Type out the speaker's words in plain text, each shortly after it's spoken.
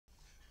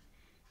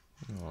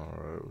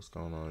Alright, what's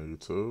going on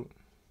YouTube?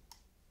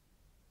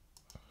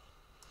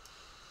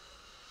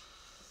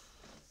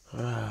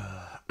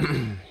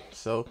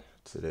 So,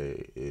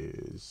 today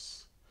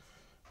is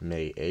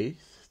May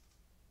 8th,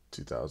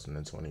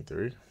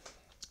 2023.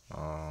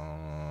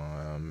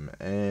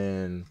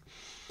 And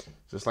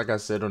just like I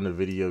said on the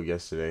video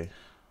yesterday,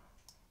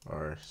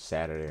 or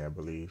Saturday, I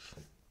believe,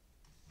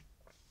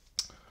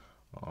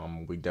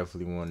 we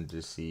definitely wanted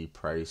to see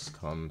price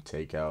come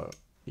take out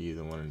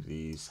either one of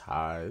these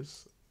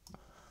highs.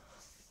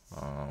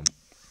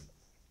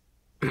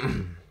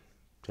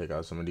 Take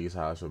out some of these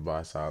highs for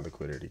buy side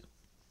liquidity,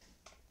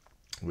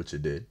 which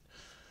it did.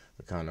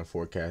 We kind of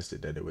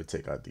forecasted that it would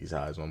take out these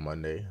highs on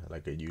Monday,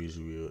 like it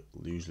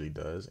usually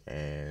does,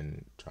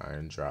 and try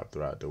and drop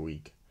throughout the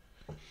week.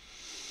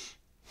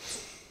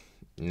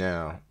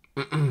 Now,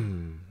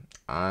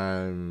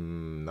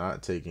 I'm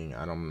not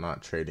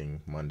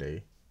trading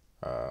Monday,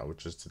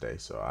 which is today,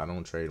 so I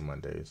don't trade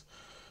Mondays.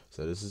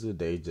 So this is a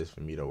day just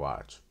for me to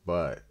watch.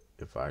 But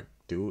if I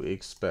do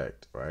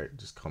expect, right,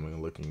 just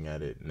coming looking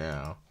at it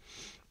now,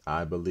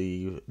 I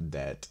believe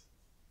that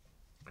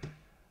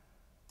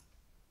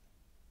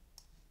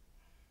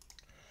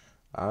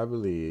I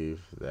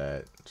believe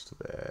that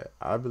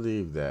I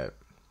believe that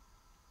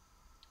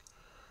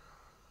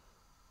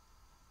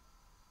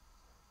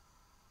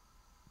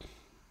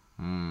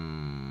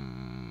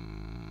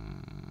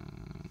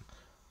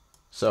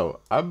so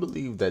I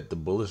believe that the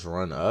bullish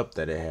run up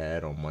that it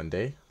had on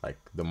Monday, like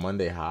the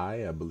Monday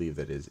high, I believe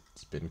that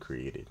it's been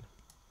created.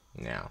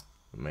 Now,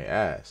 you may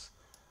ask,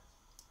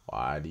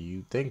 why do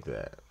you think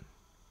that?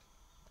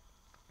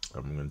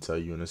 I'm going to tell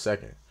you in a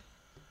second.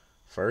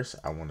 First,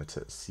 I want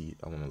to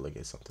look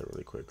at something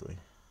really quickly.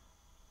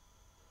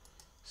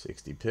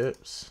 60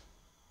 pips.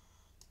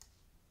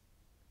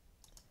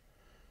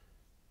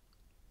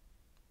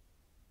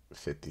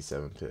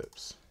 57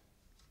 pips.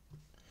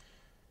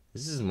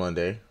 This is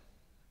Monday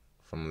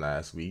from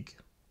last week,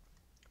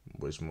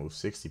 which moved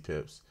 60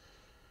 pips.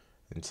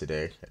 And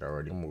today, it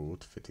already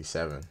moved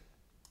 57.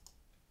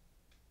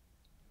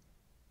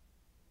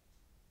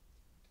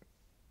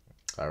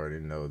 I already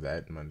know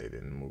that Monday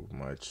didn't move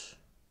much.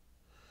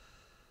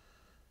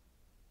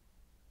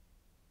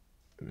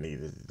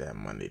 Neither did that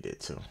Monday did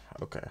too.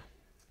 Okay.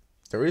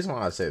 The reason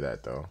why I say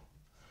that though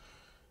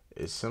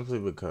is simply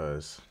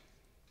because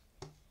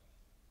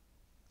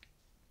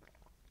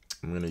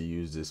I'm gonna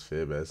use this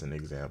fib as an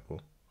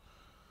example.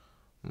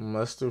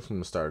 Let's do from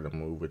the start of the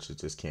move, which is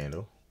this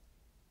candle,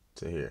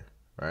 to here,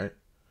 right?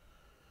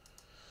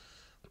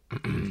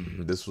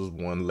 This was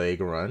one leg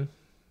run,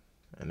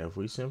 and if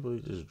we simply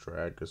just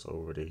drag this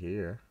over to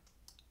here,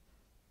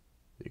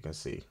 you can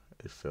see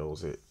it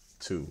fills it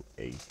to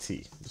a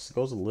T. This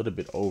goes a little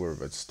bit over,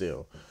 but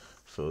still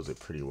fills it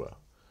pretty well.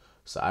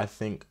 So I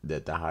think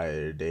that the high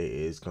of the day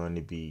is going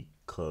to be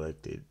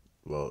collected.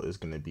 Well, it's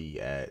going to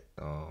be at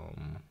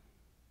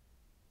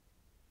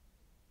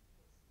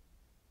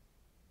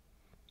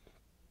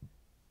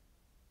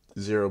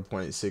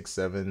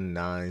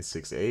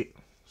 0.67968.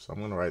 So I'm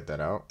going to write that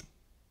out.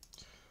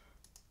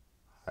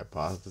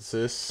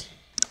 Hypothesis.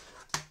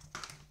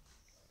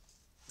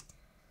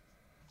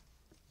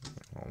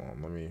 Hold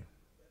on, let me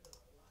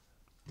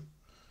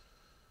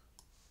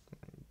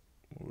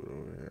move it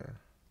over here.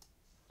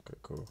 Okay,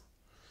 cool.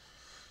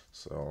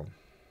 So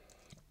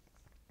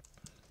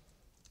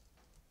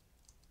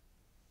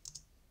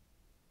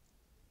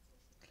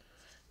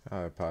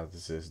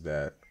hypothesis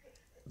that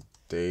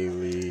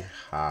daily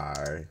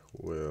high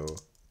will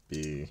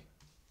be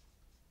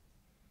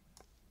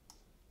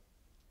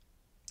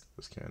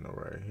this candle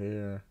right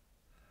here,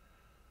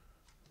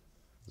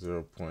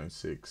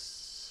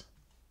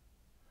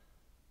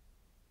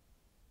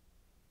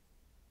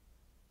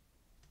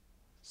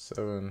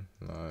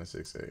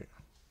 0.67968.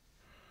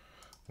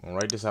 I'm gonna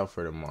write this out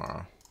for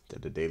tomorrow,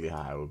 that the daily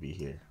high will be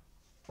here.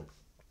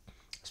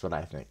 That's what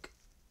I think.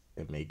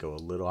 It may go a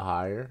little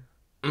higher,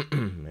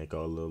 may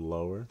go a little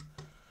lower.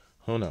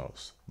 Who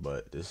knows?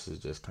 But this is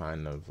just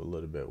kind of a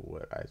little bit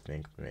what I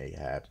think may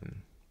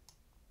happen.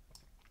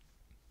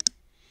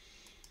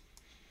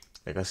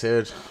 Like I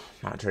said,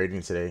 not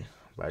trading today,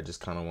 but I just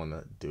kind of want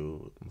to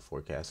do a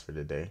forecast for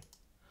the day.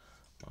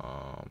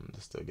 To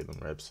still get them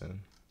reps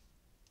in.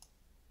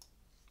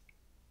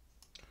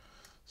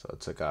 So I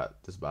took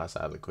out this buy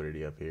side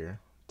liquidity up here.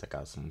 Took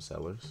out some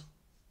sellers.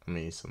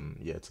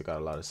 Took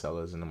out a lot of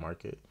sellers in the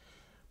market.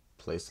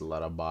 Placed a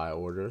lot of buy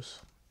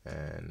orders.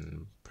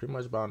 And pretty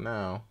much about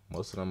now,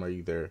 most of them are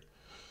either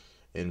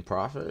in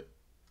profit.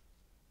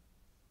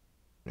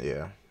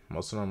 Yeah,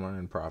 most of them are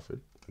in profit.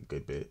 A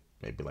good bit.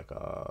 Maybe like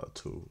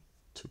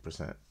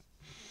 2%.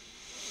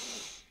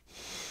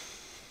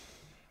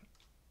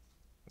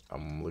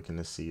 I'm looking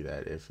to see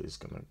that if it's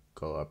gonna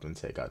go up and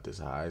take out this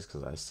highs,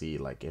 because I see,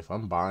 like, if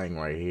I'm buying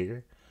right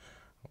here,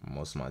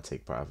 most of my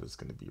take profit is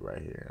gonna be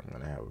right here. I'm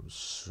gonna have a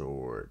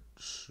short,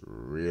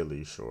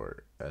 really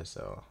short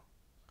SL.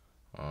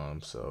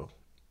 So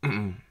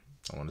I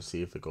want to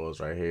see if it goes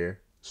right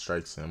here,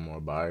 strikes in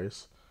more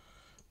buyers.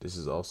 This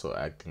is also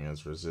acting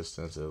as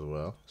resistance as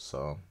well.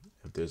 So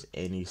if there's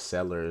any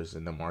sellers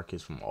in the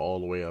markets from all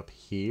the way up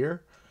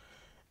here,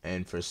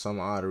 and for some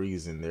odd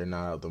reason they're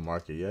not out the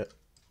market yet,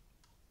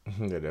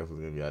 they're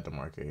definitely gonna be out the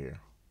market here.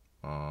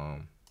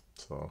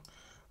 So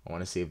I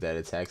want to see if that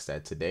attacks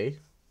that today.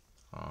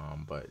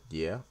 But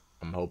yeah,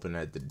 I'm hoping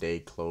that the day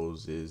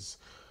closes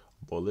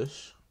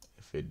bullish.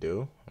 If it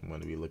do, I'm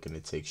gonna be looking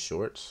to take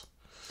shorts,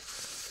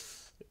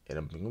 and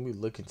I'm gonna be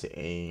looking to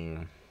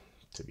aim.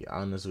 To be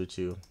honest with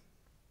you,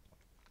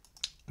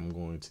 I'm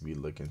going to be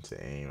looking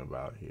to aim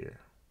about here.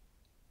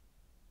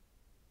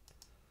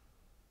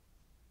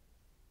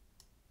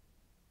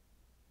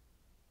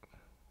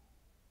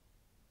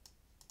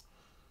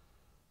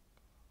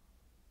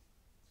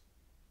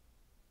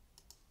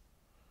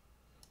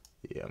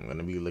 Yeah, I'm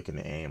gonna be looking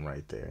to aim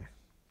right there.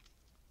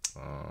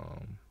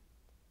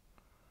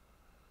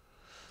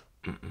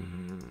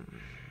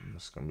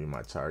 It's gonna be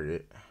my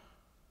target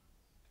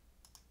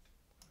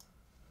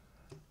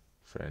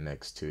for the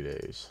next 2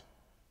 days.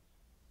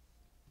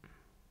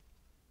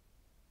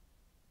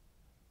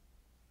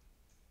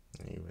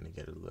 Even to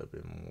get a little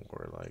bit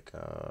more like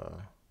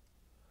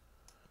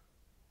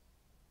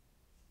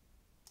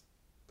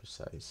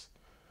precise.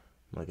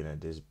 I'm looking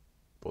at this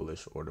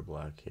bullish order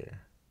block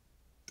here.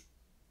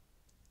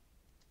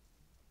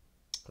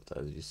 But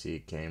as you see,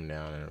 it came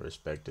down and it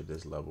respected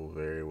this level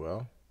very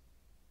well.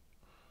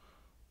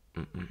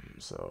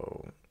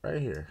 So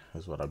right here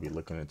is what I'll be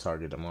looking to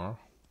target tomorrow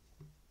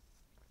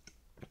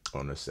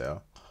on the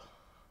sell.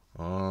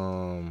 But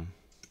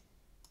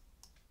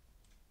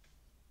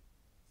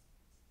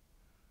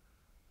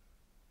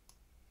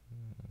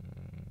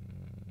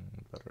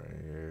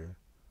right here,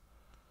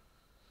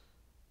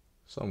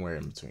 somewhere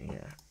in between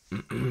here.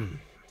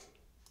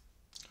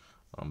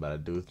 But I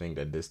do think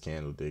that this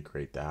candle did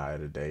create the high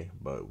today,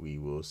 but we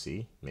will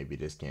see. Maybe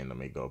this candle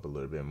may go up a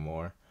little bit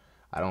more.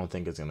 I don't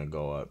think it's gonna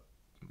go up.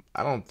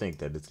 I don't think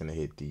that it's gonna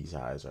hit these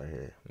highs right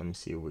here. Let me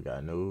see if we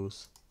got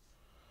news.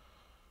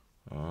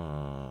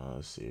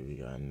 Let's see if we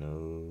got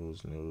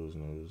news.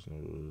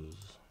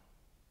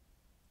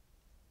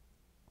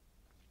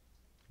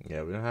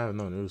 Yeah, we don't have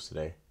no news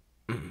today.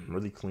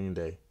 Really clean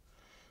day.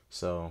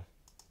 So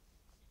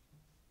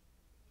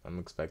I'm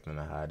expecting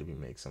the high to be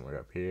made somewhere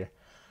up here.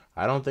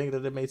 I don't think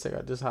that it may take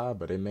out this high,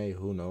 but it may.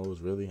 Who knows,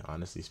 really,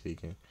 honestly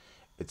speaking.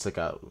 It took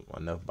out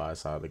enough buy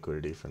side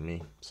liquidity for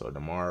me. So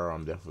tomorrow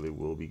I'm definitely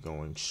will be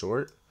going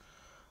short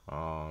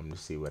to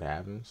see what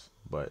happens.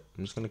 But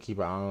I'm just going to keep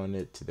an eye on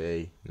it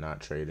today, not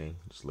trading,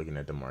 just looking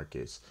at the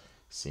markets,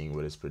 seeing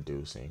what it's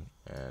producing,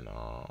 and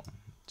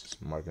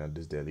just marking up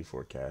this daily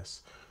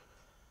forecast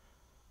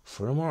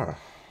for tomorrow.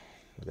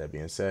 With that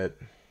being said,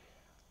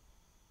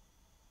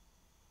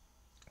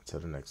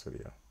 until the next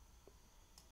video.